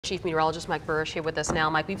Chief Meteorologist Mike Burrish here with us now.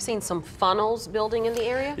 Mike, we've seen some funnels building in the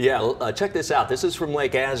area. Yeah, check this out. This is from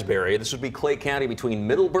Lake Asbury. This would be Clay County between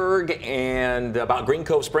Middleburg and about Green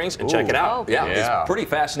Cove Springs. And check it out. Okay. Yeah, it's pretty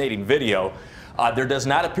fascinating video. There does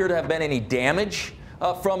not appear to have been any damage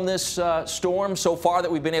from this storm so far that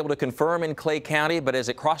we've been able to confirm in Clay County, but as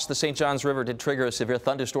it crossed the St. Johns River, it did trigger a severe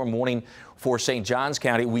thunderstorm warning for St. Johns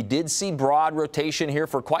County. We did see broad rotation here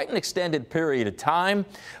for quite an extended period of time,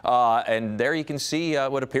 and there you can see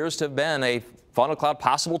what appears to have been a funnel cloud,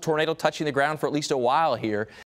 possible tornado touching the ground for at least a while here.